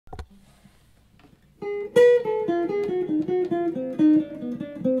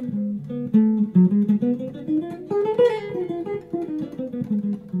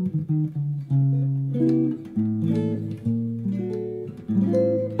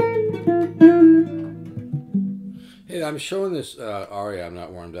I'm showing this Aria. I'm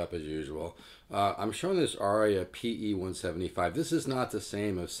not warmed up as usual. I'm showing this Aria PE 175. This is not the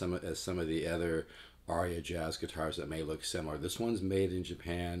same as some of the other Aria jazz guitars that may look similar. This one's made in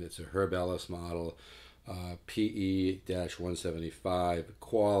Japan. It's a Herb Ellis model. PE-175.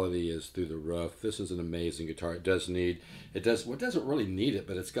 Quality is through the roof. This is an amazing guitar. It doesn't really need it,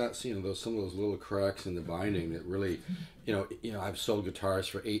 but it's got some of those little cracks in the binding that really, I've sold guitars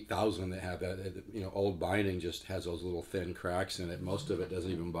for 8,000 that have that, old binding just has those little thin cracks in it. Most of it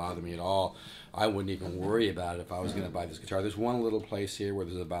doesn't even bother me at all. I wouldn't even worry about it if I was going to buy this guitar. There's one little place here where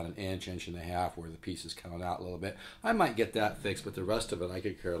there's about an inch and a half where the piece is coming out a little bit. I might get that fixed, but the rest of it I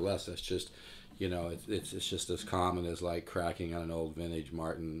could care less. That's just, it's just as common as like cracking on an old vintage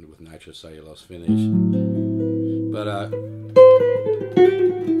Martin with nitrocellulose finish. But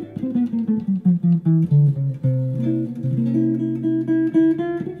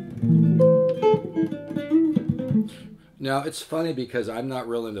now it's funny because I'm not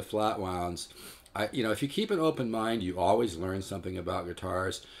real into flat wounds. If you keep an open mind, you always learn something about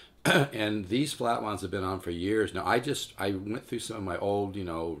guitars. And these flat wounds have been on for years. Now, I went through some of my old,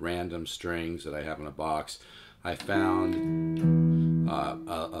 random strings that I have in a box. I found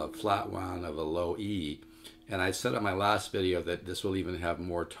a flat wound of a low E. And I said on my last video that this will even have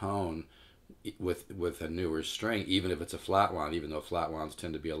more tone with a newer string, even if it's a flat wound, even though flat wounds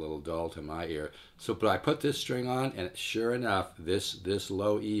tend to be a little dull to my ear. But I put this string on, and sure enough, this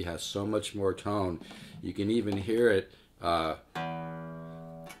low E has so much more tone. You can even hear it,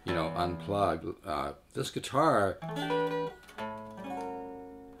 unplugged. This guitar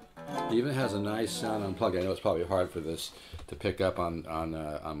even has a nice sound unplugged. I know it's probably hard for this to pick up on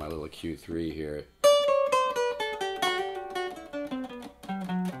my little Q3 here.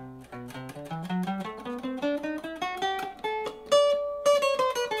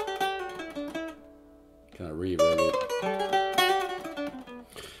 Kind of reverb it.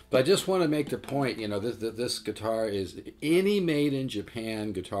 But I just want to make the point, this guitar is any made in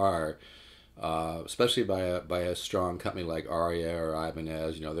Japan guitar, especially by a strong company like Aria or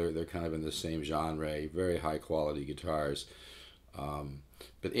Ibanez. They're kind of in the same genre, very high quality guitars.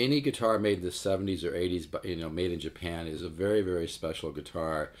 But any guitar made in the 70s or 80s, made in Japan is a very, very special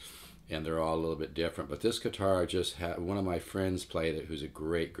guitar, and they're all a little bit different. But this guitar just had, one of my friends played it, who's a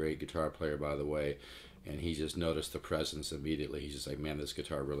great, great guitar player, by the way. And he just noticed the presence immediately. He's just like, man, this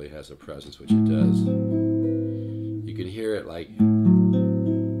guitar really has a presence, which it does. You can hear it like,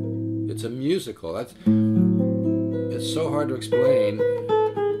 it's a musical. It's so hard to explain.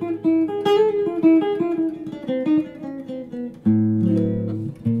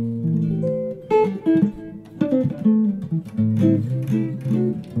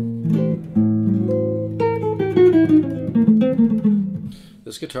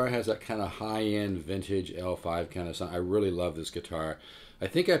 This guitar has that kind of high-end vintage L5 kind of sound. I really love this guitar. I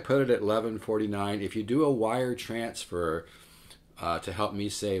think I put it at $11.49. If you do a wire transfer to help me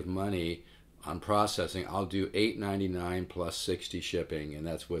save money on processing, I'll do $8.99 plus $60 shipping, and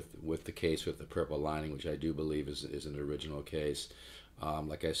that's with the case with the purple lining, which I do believe is an original case.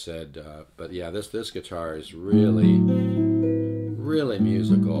 Like I said, but yeah, this guitar is really, really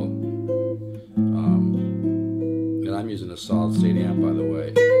musical. And I'm using a solid state amp, by the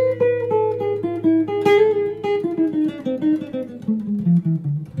way.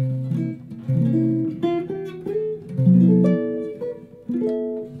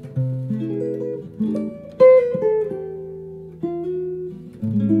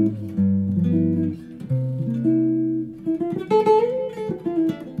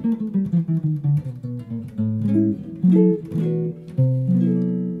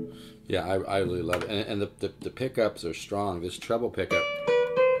 Yeah, I really love it. And the pickups are strong. This treble pickup.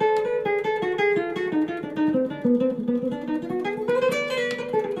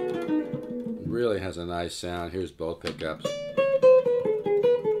 Really has a nice sound. Here's both pickups.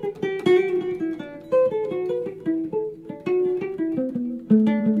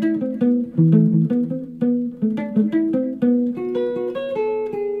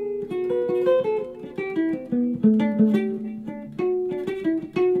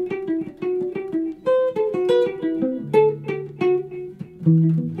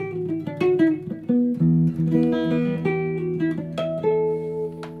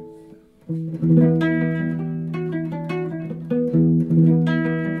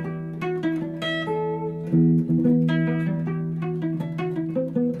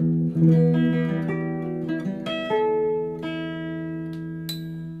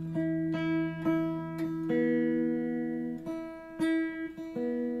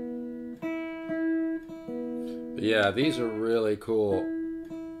 Yeah, these are really cool.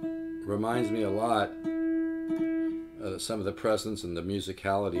 Reminds me a lot some of the presence and the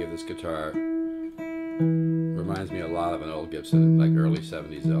musicality of this guitar reminds me a lot of an old Gibson, like early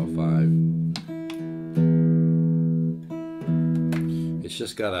 70s L5. It's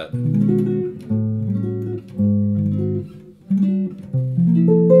just got a...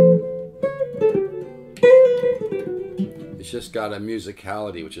 It's just got a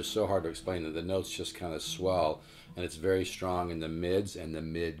musicality which is so hard to explain, that the notes just kind of swell, and it's very strong in the mids and the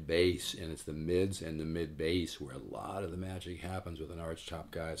mid bass, and it's the mids and the mid bass where a lot of the magic happens with an arch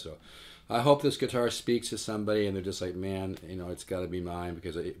top guy. So I hope this guitar speaks to somebody and they're just like, man, you know, it's got to be mine,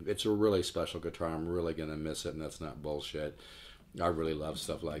 because it's a really special guitar. I'm really going to miss it, and that's not bullshit. I really love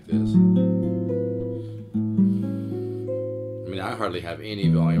stuff like this. I mean, I hardly have any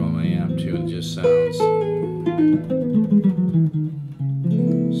volume on my amp too, and it just sounds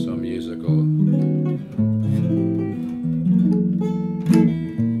so musical.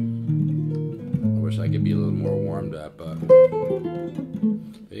 I wish I could be a little more warmed up, but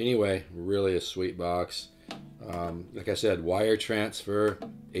anyway, really a sweet box. Like I said, wire transfer,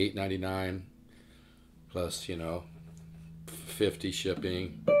 $8.99 plus, you know, $50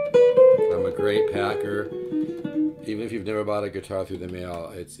 shipping. I'm a great packer. Even if you've never bought a guitar through the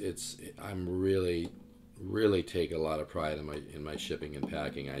mail, I'm really take a lot of pride in my shipping and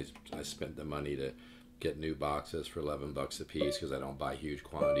packing. I spent the money to get new boxes for $11 a piece because I don't buy huge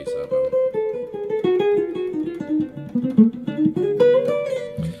quantities of them.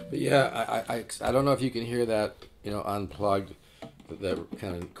 But yeah, I don't know if you can hear that, you know, unplugged, that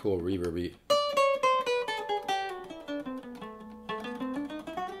kind of cool reverby.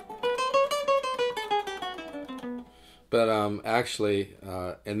 But actually,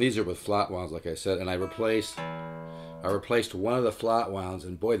 and these are with flat wounds, like I said, and I replaced one of the flat wounds,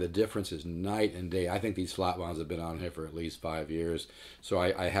 and boy, the difference is night and day. I think these flat wounds have been on here for at least 5 years. So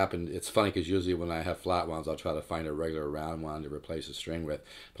I happened, it's funny because usually when I have flat wounds, I'll try to find a regular round wound to replace a string with.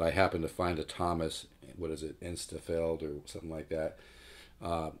 But I happened to find a Thomas, what is it, Instafeld or something like that,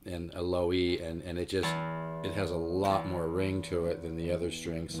 and a low E, and it has a lot more ring to it than the other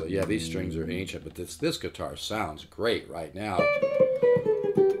strings. So yeah, these strings are ancient, but this guitar sounds great right now.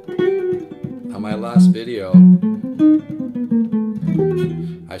 On my last video,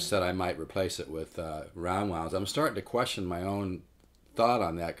 I said I might replace it with round wounds. I'm starting to question my own thought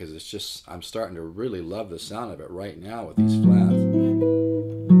on that, because it's just, I'm starting to really love the sound of it right now with these flats.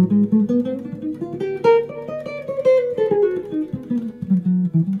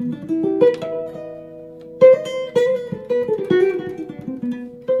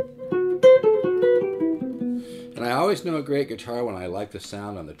 And I always know a great guitar when I like the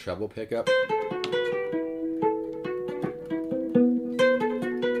sound on the treble pickup.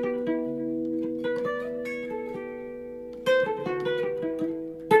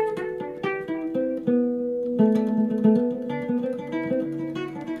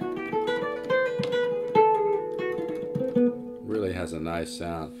 Really has a nice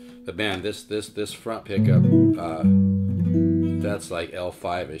sound. But man, this front pickup, that's like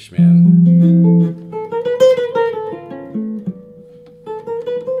L5-ish, man.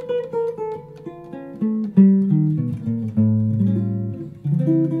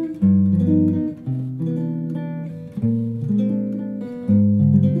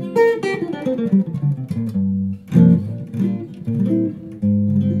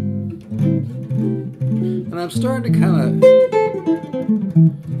 And I'm starting to kind of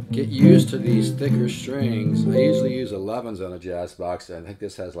get used to these thicker strings. I usually use 11s on a jazz box. I think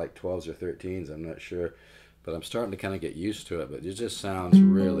this has like 12s or 13s, I'm not sure. But I'm starting to kind of get used to it. But it just sounds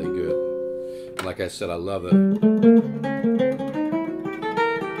really good. And like I said, I love it.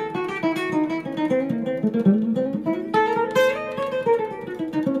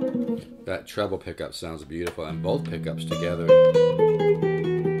 That treble pickup sounds beautiful, and both pickups together.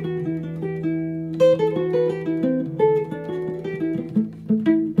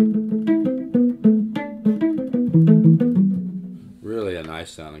 Really a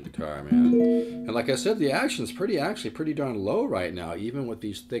nice sounding guitar, man. And like I said, the action's actually pretty darn low right now, even with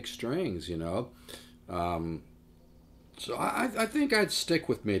these thick strings, you know. So I think I'd stick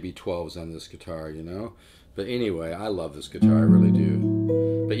with maybe 12s on this guitar, you know. But anyway, I love this guitar, I really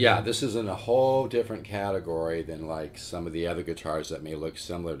do. But yeah, this is in a whole different category than like some of the other guitars that may look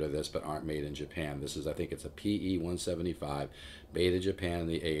similar to this but aren't made in Japan. This is, I think it's a PE 175, made in Japan in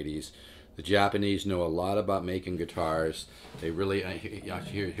the 80s. The Japanese know a lot about making guitars. They really,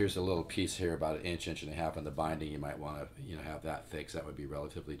 here's a little piece here about an inch and a half on the binding. You might want to, you know, have that thick, so that would be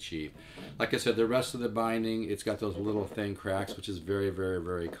relatively cheap. Like I said, the rest of the binding, it's got those little thin cracks, which is very, very,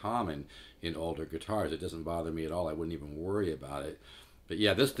 very common in older guitars. It doesn't bother me at all. I wouldn't even worry about it. But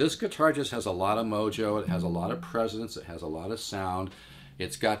yeah, this guitar just has a lot of mojo. It has a lot of presence. It has a lot of sound.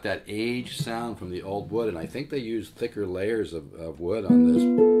 It's got that aged sound from the old wood, and I think they use thicker layers of wood on this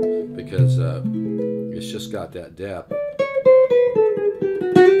because it's just got that depth.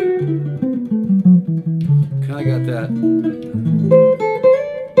 Kind of got that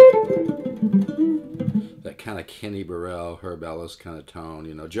kind of Kenny Burrell, Herb Ellis kind of tone.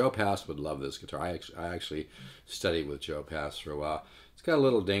 You know, Joe Pass would love this guitar. I actually studied with Joe Pass for a while. It's got a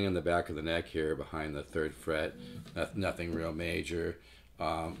little ding in the back of the neck here behind the 3rd fret. Nothing real major.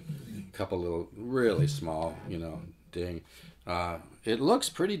 A couple little really small, you know, ding. It looks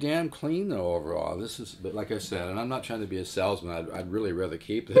pretty damn clean though overall. This is, but like I said, and I'm not trying to be a salesman. I'd really rather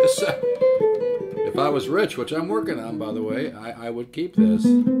keep this. If I was rich, which I'm working on, by the way, I would keep this.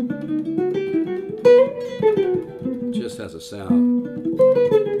 It just has a sound.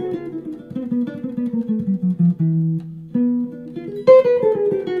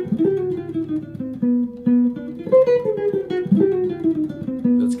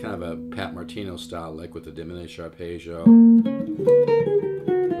 That's kind of a Pat Martino style lick with the diminished arpeggio,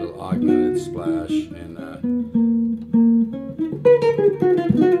 little augmented splash, and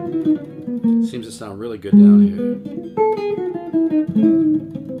seems to sound really good down here.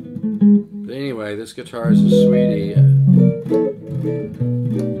 But anyway, this guitar is a sweetie.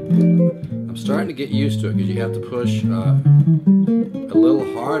 I'm starting to get used to it because you have to push a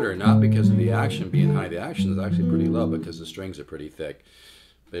little harder, not because of the action being high. The action is actually pretty low because the strings are pretty thick.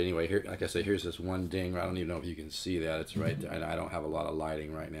 But anyway, here, like I said, here's this one ding. I don't even know if you can see that. It's right there. I don't have a lot of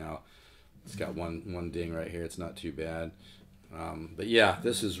lighting right now. It's got one ding right here. It's not too bad. But yeah,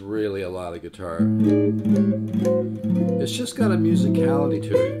 this is really a lot of guitar. It's just got a musicality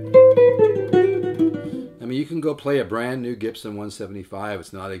to it. I mean, you can go play a brand new Gibson 175.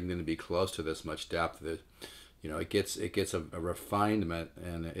 It's not even going to be close to this much depth. You know, it gets a refinement,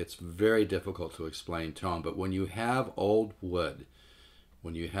 and it's very difficult to explain tone. But when you have old wood,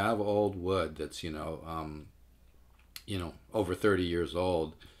 that's over 30 years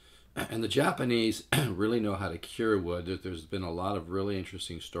old. And the Japanese really know how to cure wood. There's been a lot of really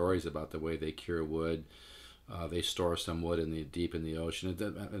interesting stories about the way they cure wood. They store some wood deep in the ocean.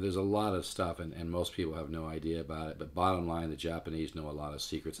 There's a lot of stuff, and most people have no idea about it. But bottom line, the Japanese know a lot of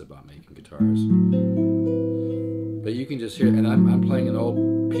secrets about making guitars. But you can just hear, and I'm playing an old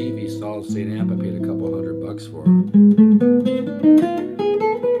PV solid state amp. I paid a couple $100 for it.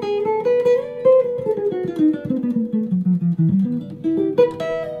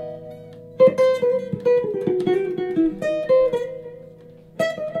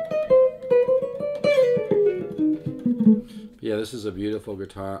 Yeah, this is a beautiful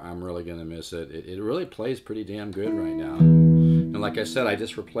guitar. I'm really going to miss it. It really plays pretty damn good right now. And like I said, I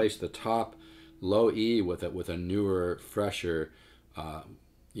just replaced the top low E with a newer, fresher,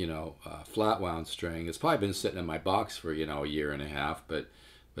 flat wound string. It's probably been sitting in my box for, a year and a half, but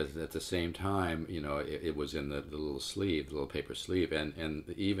at the same time, it was in the little sleeve, the little paper sleeve, and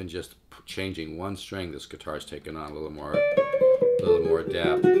even just changing one string, this guitar's taken on a little more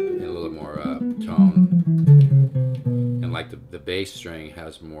depth and a little more tone. And like the bass string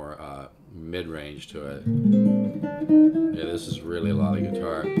has more mid-range to it. Yeah, this is really a lot of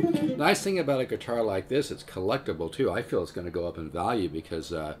guitar. Nice thing about a guitar like this, it's collectible too. I feel it's going to go up in value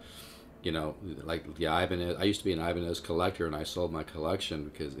because, like the Ibanez, I used to be an Ibanez collector, and I sold my collection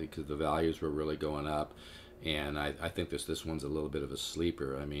because the values were really going up. And I think this one's a little bit of a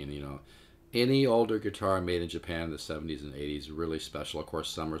sleeper. I mean, any older guitar made in Japan in the 70s and 80s really special. Of course,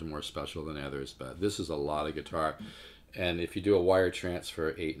 some are more special than others, but this is a lot of guitar. And if you do a wire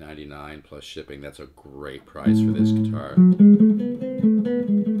transfer, $8.99 plus shipping, that's a great price for this guitar.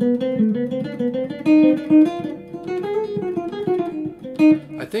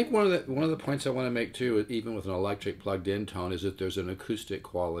 I think one of the points I want to make too, even with an electric plugged-in tone, is that there's an acoustic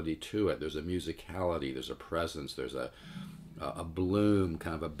quality to it. There's a musicality, there's a presence, there's a bloom,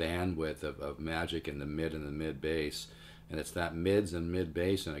 kind of a bandwidth of magic in the mid and the mid bass. And it's that mids and mid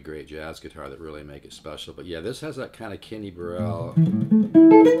bass in a great jazz guitar that really make it special. But yeah, this has that kind of Kenny Burrell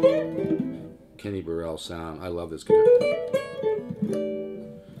sound. I love this guitar.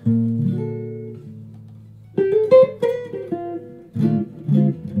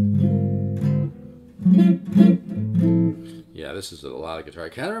 Yeah, this is a lot of guitar.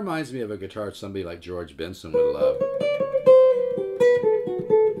 It kind of reminds me of a guitar somebody like George Benson would love.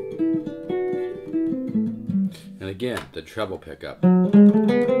 And again, the treble pickup.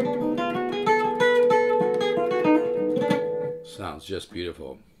 Sounds just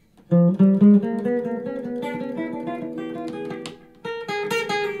beautiful.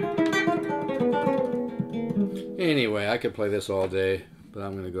 Anyway, I could play this all day. but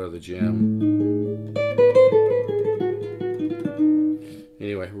I'm going to go to the gym.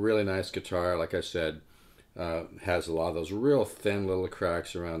 Anyway, really nice guitar. Like I said, has a lot of those real thin little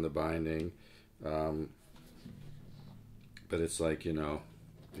cracks around the binding. But it's like, you know,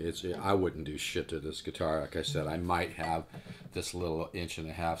 I wouldn't do shit to this guitar. Like I said, I might have this little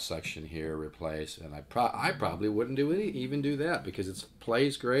 1.5" section here replaced, and I probably wouldn't even do that, because it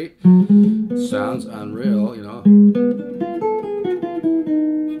plays great, sounds unreal, you know.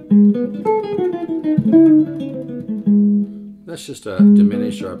 That's just a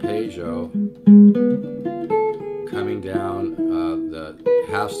diminished arpeggio coming down the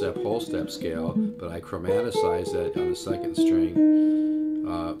half step, whole step scale, but I chromaticize that on the second string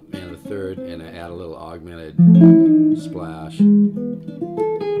and the third, and I add a little augmented splash.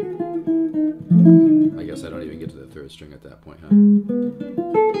 I guess I don't even get to the third string at that point, huh?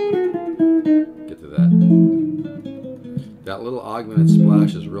 Get to that. That little augmented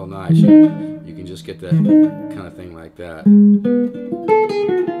splash is real nice. You can just get that kind of thing like that.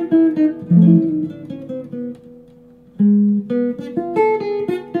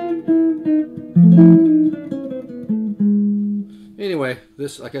 Anyway,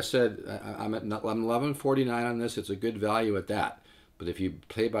 this, like I said, I'm $11.49 on this. It's a good value at that. But if you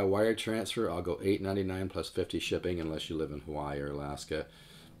pay by wire transfer, I'll go $8.99 plus 50 shipping, unless you live in Hawaii or Alaska.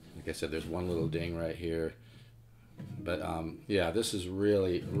 Like I said, there's one little ding right here. But yeah, this is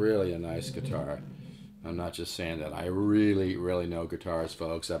really, really a nice guitar. I'm not just saying that. I really, really know guitars,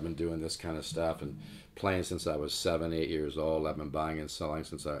 folks. I've been doing this kind of stuff and playing since I was 7, 8 years old. I've been buying and selling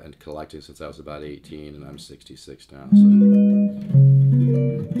and collecting since I was about 18, and I'm 66 now. So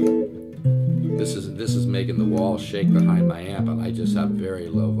this is making the walls shake behind my amp, and I just have very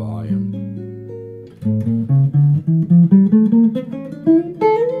low volume.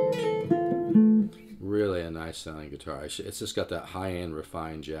 Really a nice sounding guitar. It's just got that high-end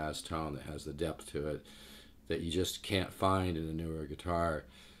refined jazz tone that has the depth to it that you just can't find in a newer guitar.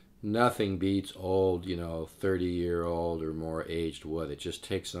 Nothing beats old, you know, 30-year-old or more aged wood. It just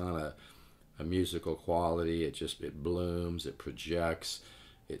takes on a musical quality. It blooms, it projects,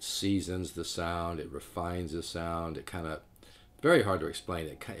 it seasons the sound, it refines the sound. It kind of, very hard to explain.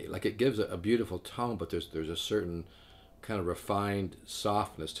 It gives a beautiful tone, but there's a certain kind of refined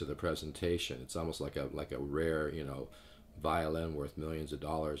softness to the presentation. It's almost like a rare, you know, violin worth millions of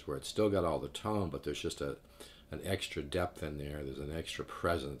dollars, where it's still got all the tone, but there's just an extra depth in there. There's an extra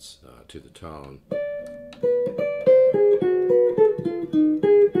presence to the tone.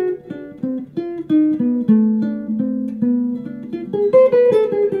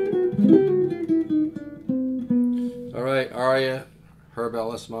 All right, Aria Herb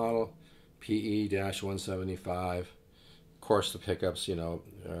Ellis model, PE-175. Of course, the pickups, you know,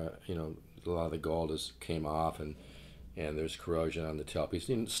 a lot of the gold came off, and there's corrosion on the tailpiece.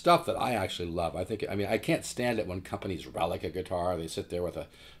 You know, stuff that I actually love. I can't stand it when companies relic a guitar. They sit there with a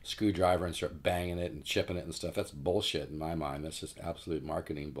screwdriver and start banging it and chipping it and stuff. That's bullshit in my mind. That's just absolute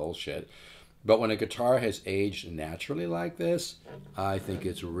marketing bullshit. But when a guitar has aged naturally like this, I think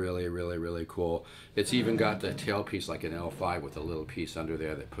it's really, really, really cool. It's even got the tailpiece like an L5 with a little piece under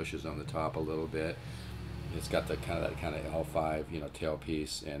there that pushes on the top a little bit. It's got that kind of L5, you know,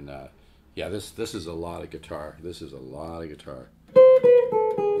 tailpiece, and yeah, this is a lot of guitar. This is a lot of guitar.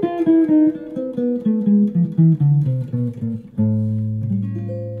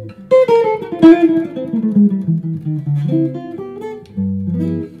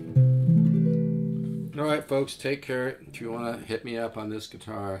 All right, folks, take care. If you want to hit me up on this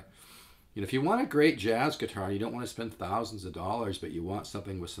guitar, you know, if you want a great jazz guitar, you don't want to spend thousands of dollars, but you want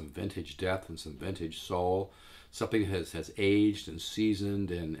something with some vintage depth and some vintage soul, something that has aged and seasoned,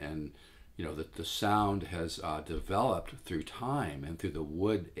 and you know, that the sound has developed through time and through the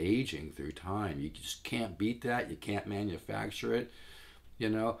wood aging through time. You just can't beat that. You can't manufacture it. You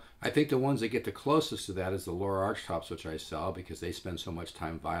know, I think the ones that get the closest to that is the lower arch tops, which I sell, because they spend so much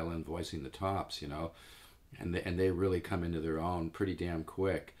time violin voicing the tops, you know, and they really come into their own pretty damn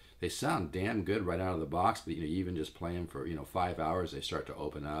quick. They sound damn good right out of the box, but you know, you even just play them for, you know, 5 hours, they start to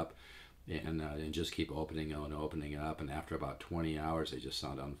open up, and just keep opening and opening up, and after about 20 hours, they just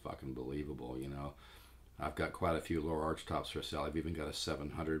sound unfucking believable, you know. I've got quite a few lower arch tops for sale. I've even got a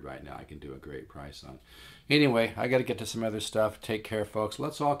 700 right now I can do a great price on. Anyway, I got to get to some other stuff. Take care, folks.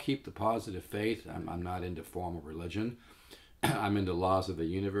 Let's all keep the positive faith. I'm not into formal religion. I'm into laws of the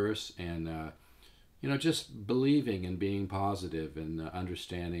universe, and you know, just believing and being positive, and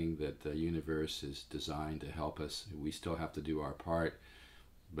understanding that the universe is designed to help us. We still have to do our part,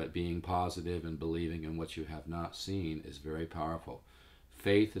 but being positive and believing in what you have not seen is very powerful.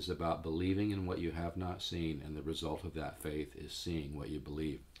 Faith is about believing in what you have not seen, and the result of that faith is seeing what you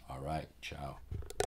believe. All right, ciao.